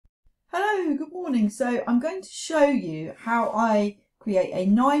good morning. So I'm going to show you how I create a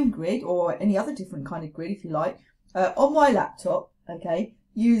 9 grid or any other different kind of grid if you like on my laptop, okay,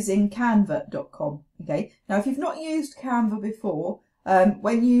 using canva.com. Okay, now if you've not used Canva before,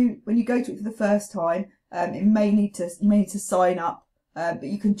 when you go to it for the first time, you may need to sign up, but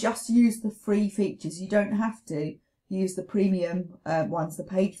you can just use the free features. You don't have to use the premium ones, the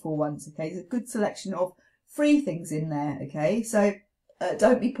paid for ones. Okay, there's a good selection of free things in there. Okay, so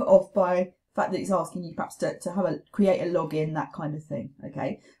don't be put off by the fact that it's asking you perhaps to create a login, that kind of thing.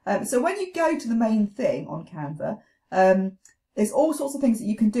 Okay, so when you go to the main thing on Canva, there's all sorts of things that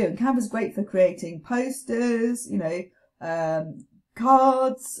you can do, and Canva's great for creating posters, you know,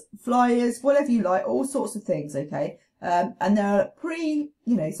 cards, flyers, whatever you like, all sorts of things. Okay, and there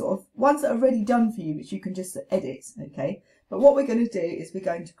are sort of ones that are already done for you, which you can just edit. Okay, but what we're going to do is we're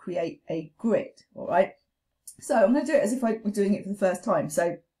going to create a grid. All right. So I'm going to do it as if I were doing it for the first time.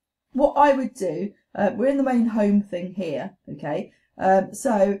 So what I would do, we're in the main home thing here, okay?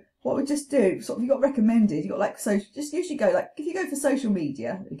 So what we just do, sort of, you got recommended, you got like, so just usually go like, if you go for social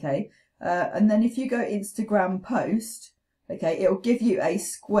media, okay, and then if you go Instagram post, okay, it'll give you a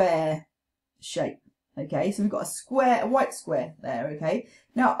square shape, okay? So we've got a square, a white square there, okay?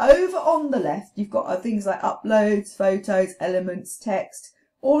 Now over on the left, you've got things like uploads, photos, elements, text,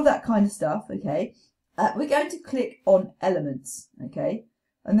 all that kind of stuff, okay? We're going to click on elements, okay?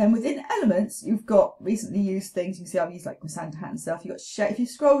 And then within elements, you've got recently used things. You can see I've used like my Santa hat and stuff. You've got shape. If you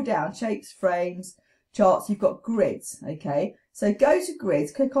scroll down, shapes, frames, charts, you've got grids, okay? So go to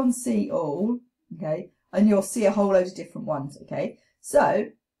grids, click on see all, okay? And you'll see a whole load of different ones, okay? So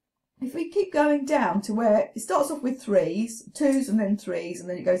if we keep going down to where it starts off with threes, twos and then threes, and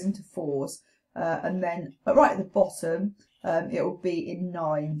then it goes into fours. And then right at the bottom, it will be in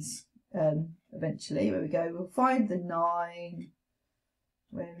nines. Eventually, where we go, we'll find the 9.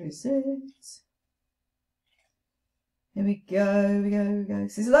 Where is it? Here we go, we go.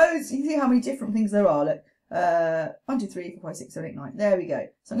 So there's loads. You can see how many different things there are. Look, 1, 2, 3, 4, 5, 6, 7, 8, 9. There we go.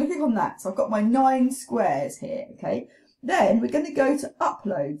 So I'm going to click on that. So I've got my 9 squares here. Okay. Then we're going to go to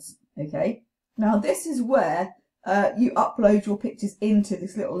uploads. Okay. Now this is where you upload your pictures into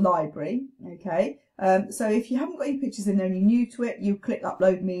this little library. Okay. So if you haven't got any pictures in there and you're new to it, you click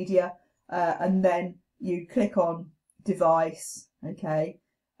upload media. And then you click on device, okay,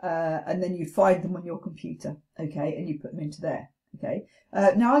 and then you find them on your computer, okay, and you put them into there, okay.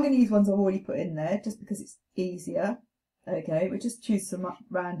 Now I'm going to use ones I've already put in there just because it's easier, okay. We'll just choose some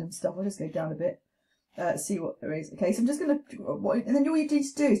random stuff. I'll just go down a bit, see what there is, okay. So I'm just going to, and then all you need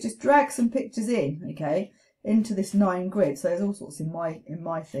to do is just drag some pictures in, okay, into this 9 grid. So there's all sorts in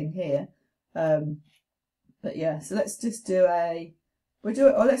my thing here, but yeah. So let's just do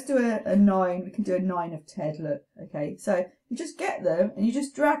let's do a 9. We can do a 9 of Ted, look, okay. So you just get them and you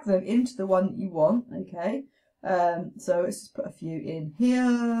just drag them into the one that you want, okay. So let's just put a few in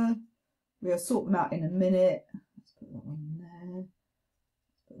here. We'll sort them out in a minute. Let's put that one in there.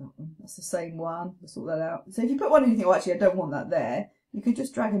 Let's put that one. That's the same one. We'll sort that out. So if you put one in, you think, well, actually, I don't want that there, you can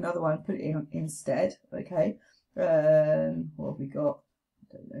just drag another one and put it in instead, okay. What have we got?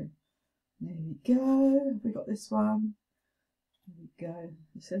 I don't know. There we go. Have we got this one? There we go.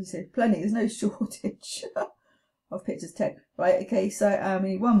 So you said plenty. There's no shortage of pictures. 10. Right. Okay. So we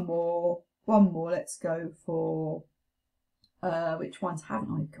need one more. One more. Let's go for which ones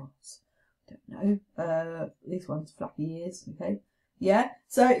haven't I got? I don't know. This one's flappy ears. Okay. Yeah.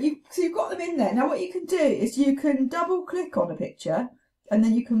 So you've got them in there. Now what you can do is you can double click on a picture and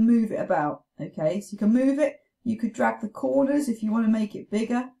then you can move it about. Okay. So you can move it. You could drag the corners if you want to make it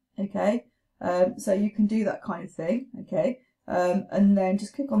bigger. Okay. So you can do that kind of thing. Okay. And then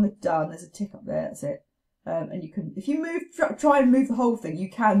just click on the done. There's a tick up there. That's it. And you can, if you try and move the whole thing, you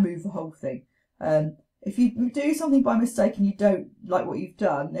can move the whole thing. If you do something by mistake and you don't like what you've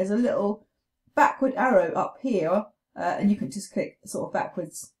done, there's a little backward arrow up here, and you can just click sort of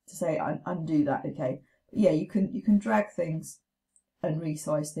backwards to say undo that. Okay. But yeah, you can drag things and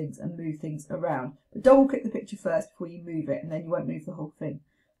resize things and move things around. But double click the picture first before you move it, and then you won't move the whole thing.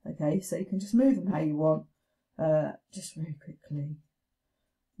 Okay. So you can just move them how you want. Just very quickly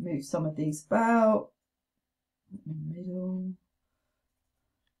move some of these about in the middle.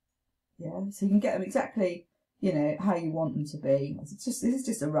 Yeah, so you can get them exactly, you know, how you want them to be. This is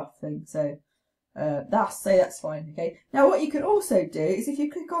just a rough thing, so that's fine. Okay. Now what you can also do is if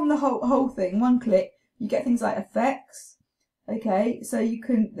you click on the whole thing, one click, you get things like effects. Okay, so you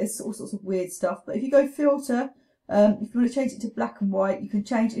can, there's all sorts of weird stuff, but if you go filter, if you want to change it to black and white, you can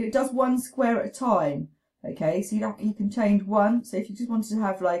change it. It does 1 square at a time. Okay, so you can change one. So if you just wanted to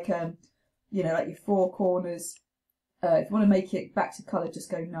have like you know, like your 4 corners, if you want to make it back to colour, just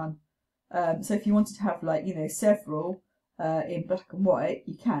go none. So if you wanted to have like, you know, several in black and white,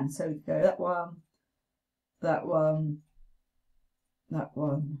 you can. So we go that one, that one, that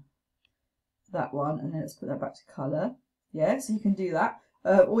one, that one, and then let's put that back to colour. Yeah, so you can do that.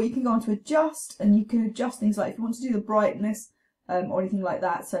 Or you can go on to adjust, and you can adjust things like if you want to do the brightness or anything like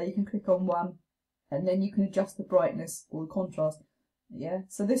that. So you can click on one, and then you can adjust the brightness or the contrast. Yeah,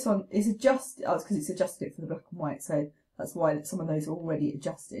 so this one is adjusted. Oh, it's because it's adjusted it for the black and white, so that's why some of those are already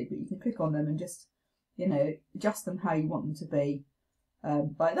adjusted. But you can click on them and just, you know, adjust them how you want them to be,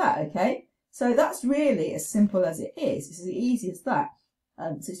 like that. Okay, so that's really as simple as it is. It's as easy as that.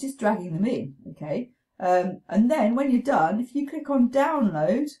 So it's just dragging them in. Okay. And then when you're done, if you click on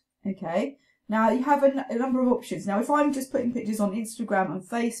download, okay, now you have a number of options. Now, if I'm just putting pictures on Instagram and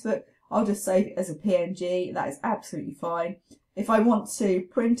Facebook, I'll just save it as a PNG. That is absolutely fine. If I want to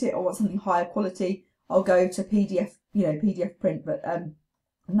print it or want something higher quality, I'll go to PDF, you know, PDF print, but and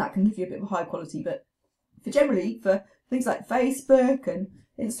that can give you a bit of a high quality. But for things like Facebook and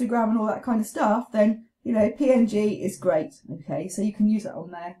Instagram and all that kind of stuff, then, you know, PNG is great. Okay, so you can use that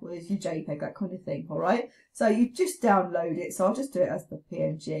on there with your JPEG, that kind of thing. All right, so you just download it. So I'll just do it as the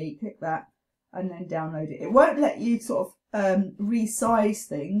PNG. Click that and then download it. It won't let you sort of resize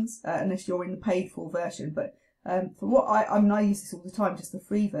things unless you're in the paid for version. But for what I mean, I use this all the time, just the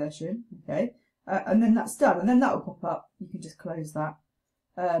free version. Okay, and then that's done, and then that will pop up. You can just close that.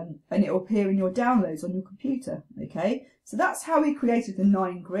 And it will appear in your downloads on your computer. Okay, so that's how we created the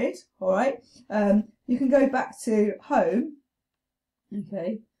 9 grid. All right, you can go back to home.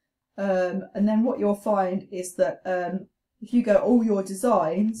 Okay, and then what you'll find is that if you go all your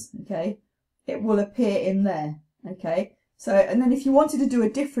designs, okay, it will appear in there. Okay, so and then if you wanted to do a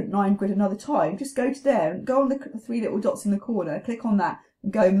different 9 grid another time, just go to there and go on the 3 little dots in the corner, click on that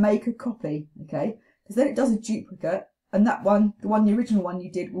and go make a copy. Okay, because then it does a duplicate. And that one, the original one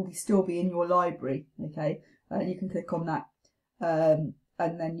you did, will still be in your library. Okay, you can click on that, and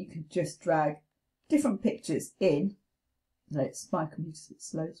then you can just drag different pictures in. My computer's a bit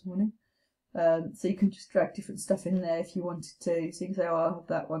slow this morning, so you can just drag different stuff in there if you wanted to. So you can say, "Oh, I'll have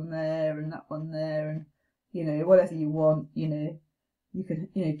that one there and that one there," and you know, whatever you want. You know, you can,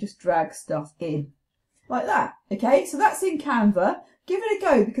 you know, just drag stuff in like that. Okay, so that's in Canva. Give it a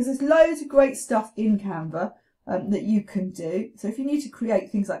go because there's loads of great stuff in Canva. That you can do. So if you need to create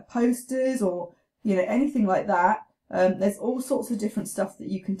things like posters or, you know, anything like that, there's all sorts of different stuff that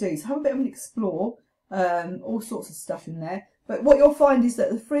you can do. So have a bit of an explore, all sorts of stuff in there. But what you'll find is that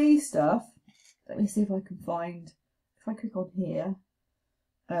the free stuff, let me see if I can find, if I click on here,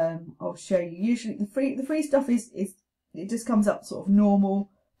 I'll show you. Usually the free stuff is it just comes up sort of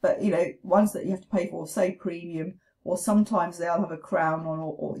normal, but you know, ones that you have to pay for, say premium, or sometimes they'll have a crown on,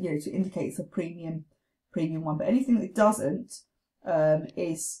 or you know, to indicate it's a premium one, but anything that doesn't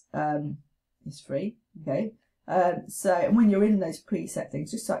is free. Okay, so and when you're in those preset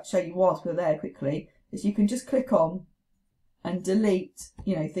things, just to show you whilst we're there quickly, is you can just click on and delete,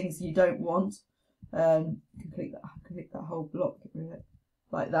 you know, things you don't want. You can click that whole block, get rid of it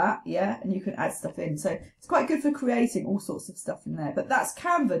like that. Yeah, and you can add stuff in. So it's quite good for creating all sorts of stuff in there. But that's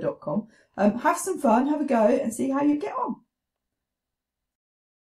canva.com. Have some fun, have a go, and see how you get on.